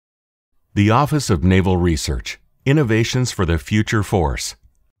The Office of Naval Research, Innovations for the Future Force.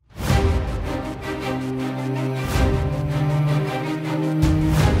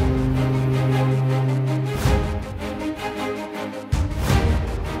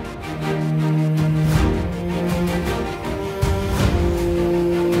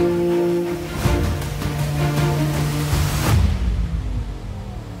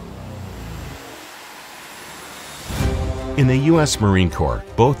 In the U.S. Marine Corps,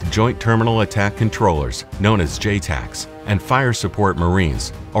 both Joint Terminal Attack Controllers, known as JTACs, and Fire Support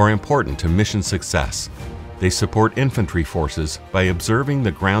Marines are important to mission success. They support infantry forces by observing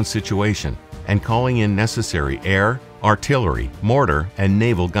the ground situation and calling in necessary air, artillery, mortar, and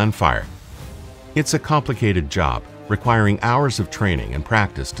naval gunfire. It's a complicated job, requiring hours of training and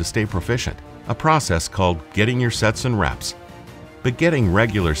practice to stay proficient, a process called getting your sets and reps. But getting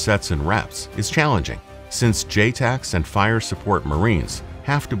regular sets and reps is challenging, since JTACs and Fire Support Marines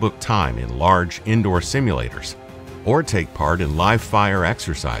have to book time in large indoor simulators or take part in live fire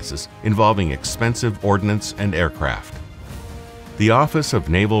exercises involving expensive ordnance and aircraft. The Office of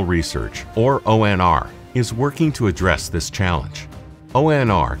Naval Research, or ONR, is working to address this challenge.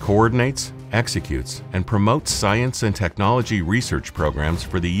 ONR coordinates, executes, and promotes science and technology research programs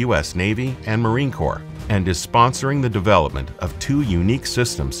for the U.S. Navy and Marine Corps, and is sponsoring the development of 2 unique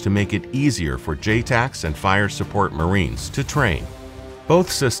systems to make it easier for JTACs and Fire Support Marines to train. Both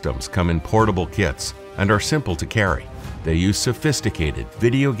systems come in portable kits and are simple to carry. They use sophisticated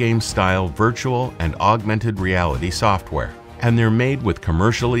video game-style virtual and augmented reality software, and they're made with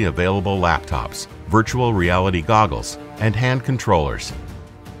commercially available laptops, virtual reality goggles, and hand controllers.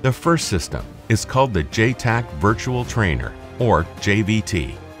 The first system is called the JTAC Virtual Trainer, or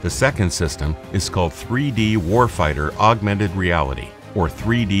JVT. The second system is called 3D Warfighter Augmented Reality, or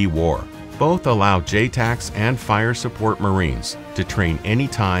 3D War. Both allow JTACs and Fire Support Marines to train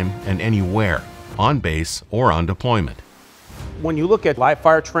anytime and anywhere, on base or on deployment. When you look at live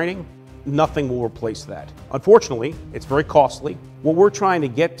fire training, nothing will replace that. Unfortunately, it's very costly. What we're trying to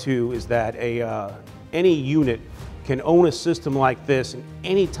get to is that any unit can own a system like this, and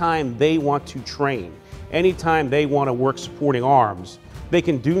anytime they want to train, anytime they want to work supporting arms, they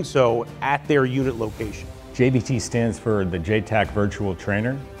can do so at their unit location. JVT stands for the JTAC Virtual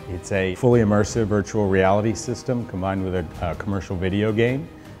Trainer. It's a fully immersive virtual reality system combined with a commercial video game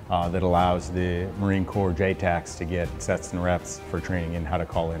that allows the Marine Corps JTACs to get sets and reps for training in how to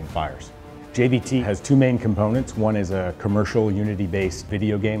call in fires. JVT has 2 main components. One is a commercial Unity-based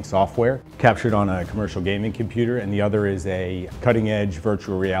video game software captured on a commercial gaming computer, and the other is a cutting-edge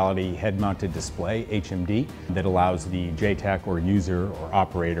virtual reality head-mounted display, HMD, that allows the JTAC or user or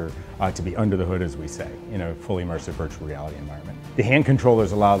operator to be under the hood, as we say, in a fully immersive virtual reality environment. The hand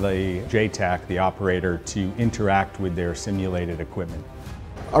controllers allow the JTAC, the operator, to interact with their simulated equipment.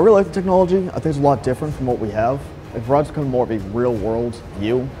 I really like the technology. I think it's a lot different from what we have. It provides kind of more of a real-world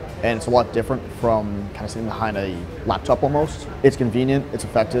view, and it's a lot different from kind of sitting behind a laptop almost. It's convenient, it's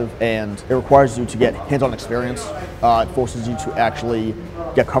effective, and it requires you to get hands-on experience. It forces you to actually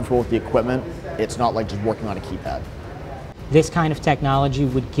get comfortable with the equipment. It's not like just working on a keypad. This kind of technology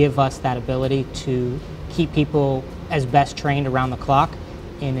would give us that ability to keep people as best trained around the clock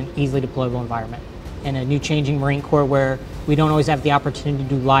in an easily deployable environment. In a new changing Marine Corps where we don't always have the opportunity to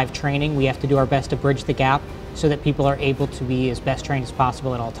do live training, we have to do our best to bridge the gap so that people are able to be as best trained as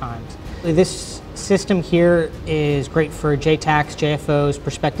possible at all times. This system here is great for JTACs, JFOs,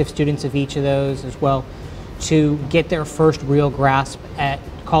 prospective students of each of those as well, to get their first real grasp at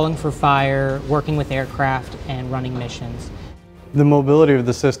calling for fire, working with aircraft, and running missions. The mobility of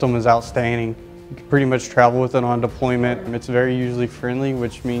the system is outstanding. You can pretty much travel with it on deployment. It's very user friendly,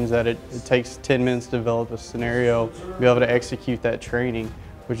 which means that it takes 10 minutes to develop a scenario, be able to execute that training,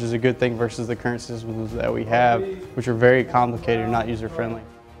 which is a good thing versus the current systems that we have, which are very complicated and not user-friendly.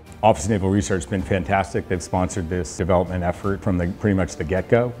 Office of Naval Research has been fantastic. They've sponsored this development effort from pretty much the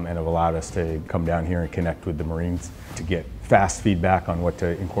get-go, and have allowed us to come down here and connect with the Marines to get fast feedback on what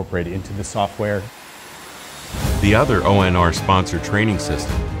to incorporate into the software. The other ONR-sponsored training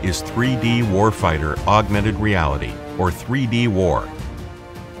system is 3D Warfighter Augmented Reality, or 3D War.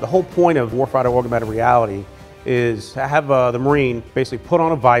 The whole point of Warfighter Augmented Reality is to have the Marine basically put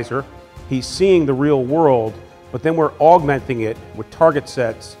on a visor. He's seeing the real world, but then we're augmenting it with target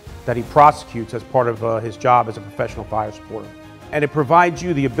sets that he prosecutes as part of his job as a professional fire supporter. And it provides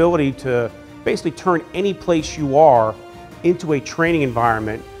you the ability to basically turn any place you are into a training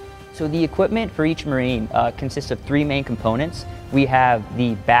environment. So the equipment for each Marine consists of 3 main components. We have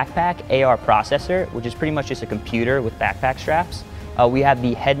the backpack AR processor, which is pretty much just a computer with backpack straps. We have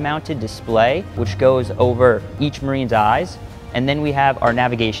the head-mounted display, which goes over each Marine's eyes. And then we have our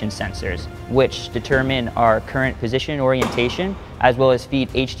navigation sensors, which determine our current position and orientation, as well as feed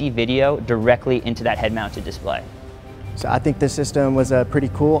HD video directly into that head-mounted display. So I think this system was pretty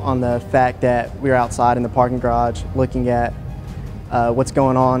cool on the fact that we were outside in the parking garage looking at what's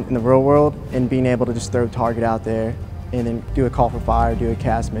going on in the real world and being able to just throw a target out there and then do a call for fire, do a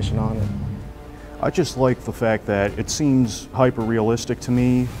cast mission on it. I just like the fact that it seems hyper-realistic to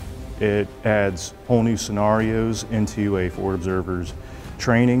me. It adds whole new scenarios into a forward observer's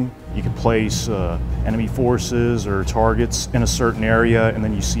training. You can place enemy forces or targets in a certain area, and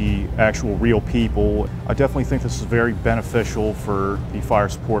then you see actual real people. I definitely think this is very beneficial for the Fire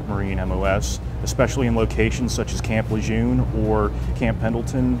Support Marine MOS, especially in locations such as Camp Lejeune or Camp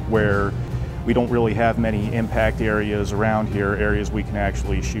Pendleton, where we don't really have many impact areas around here, areas we can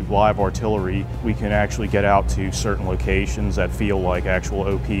actually shoot live artillery. We can actually get out to certain locations that feel like actual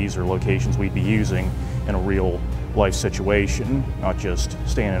OPs or locations we'd be using in a real life situation, not just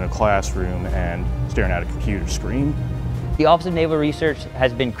staying in a classroom and staring at a computer screen. The Office of Naval Research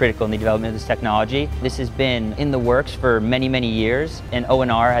has been critical in the development of this technology. This has been in the works for many, many years, and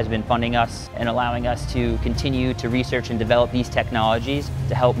ONR has been funding us and allowing us to continue to research and develop these technologies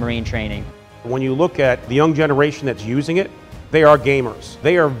to help Marine training. When you look at the young generation that's using it, they are gamers.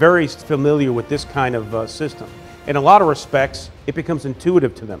 They are very familiar with this kind of system. In a lot of respects, it becomes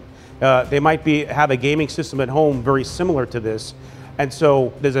intuitive to them. They might have a gaming system at home very similar to this, and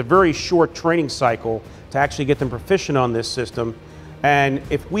so there's a very short training cycle to actually get them proficient on this system. And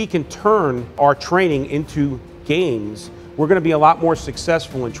if we can turn our training into games, we're going to be a lot more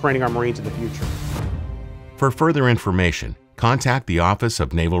successful in training our Marines in the future. For further information, contact the Office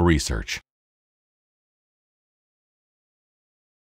of Naval Research.